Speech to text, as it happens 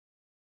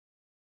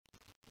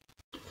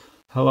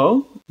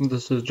Hello,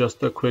 this is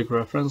just a quick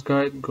reference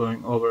guide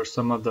going over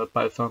some of the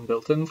Python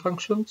built-in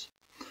functions.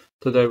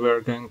 Today we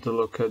are going to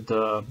look at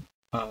the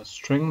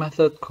string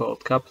method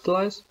called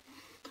capitalize.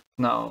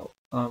 Now,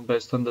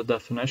 based on the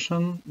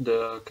definition,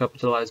 the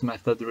capitalize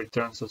method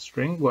returns a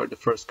string where the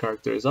first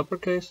character is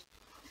uppercase.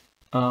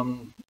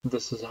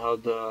 This is how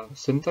the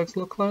syntax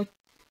looks like.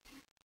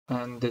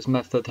 And this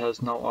method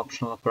has no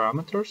optional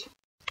parameters,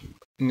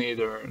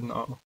 neither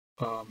no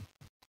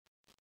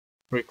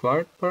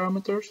required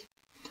parameters.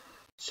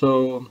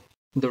 So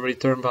the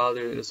return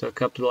value is a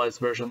capitalized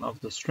version of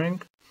the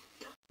string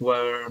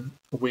where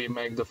we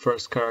make the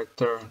first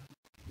character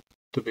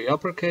to be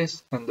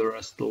uppercase and the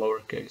rest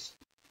lowercase.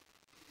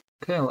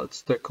 Okay,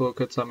 let's take a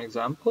look at some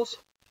examples.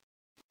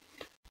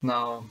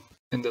 Now,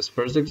 in this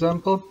first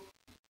example,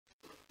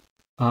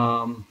 we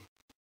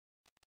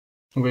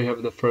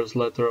have the first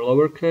letter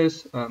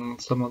lowercase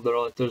and some of the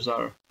letters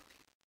are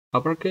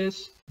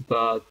uppercase,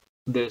 but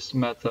this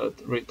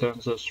method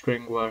returns a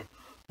string where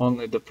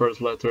only the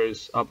first letter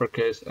is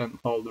uppercase and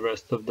all the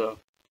rest of the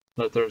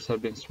letters have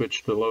been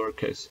switched to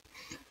lowercase.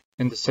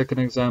 In the second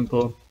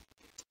example,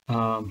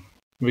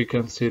 we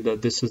can see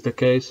that this is the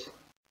case,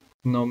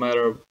 no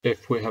matter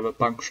if we have a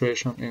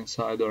punctuation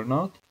inside or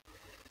not.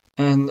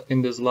 And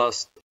in this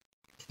last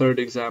third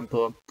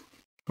example,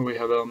 we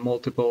have a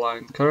multiple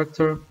line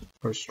character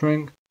or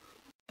string,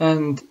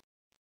 and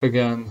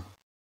again,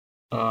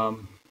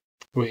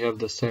 we have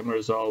the same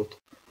result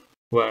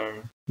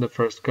where the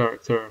first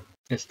character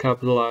is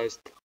capitalized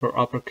or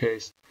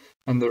uppercase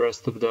and the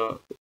rest of the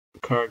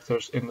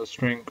characters in the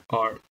string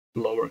are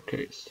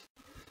lowercase.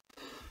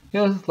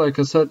 Yeah, like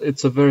I said,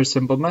 it's a very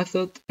simple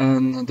method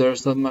and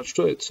there's not much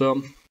to it,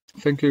 so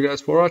thank you guys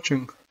for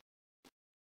watching.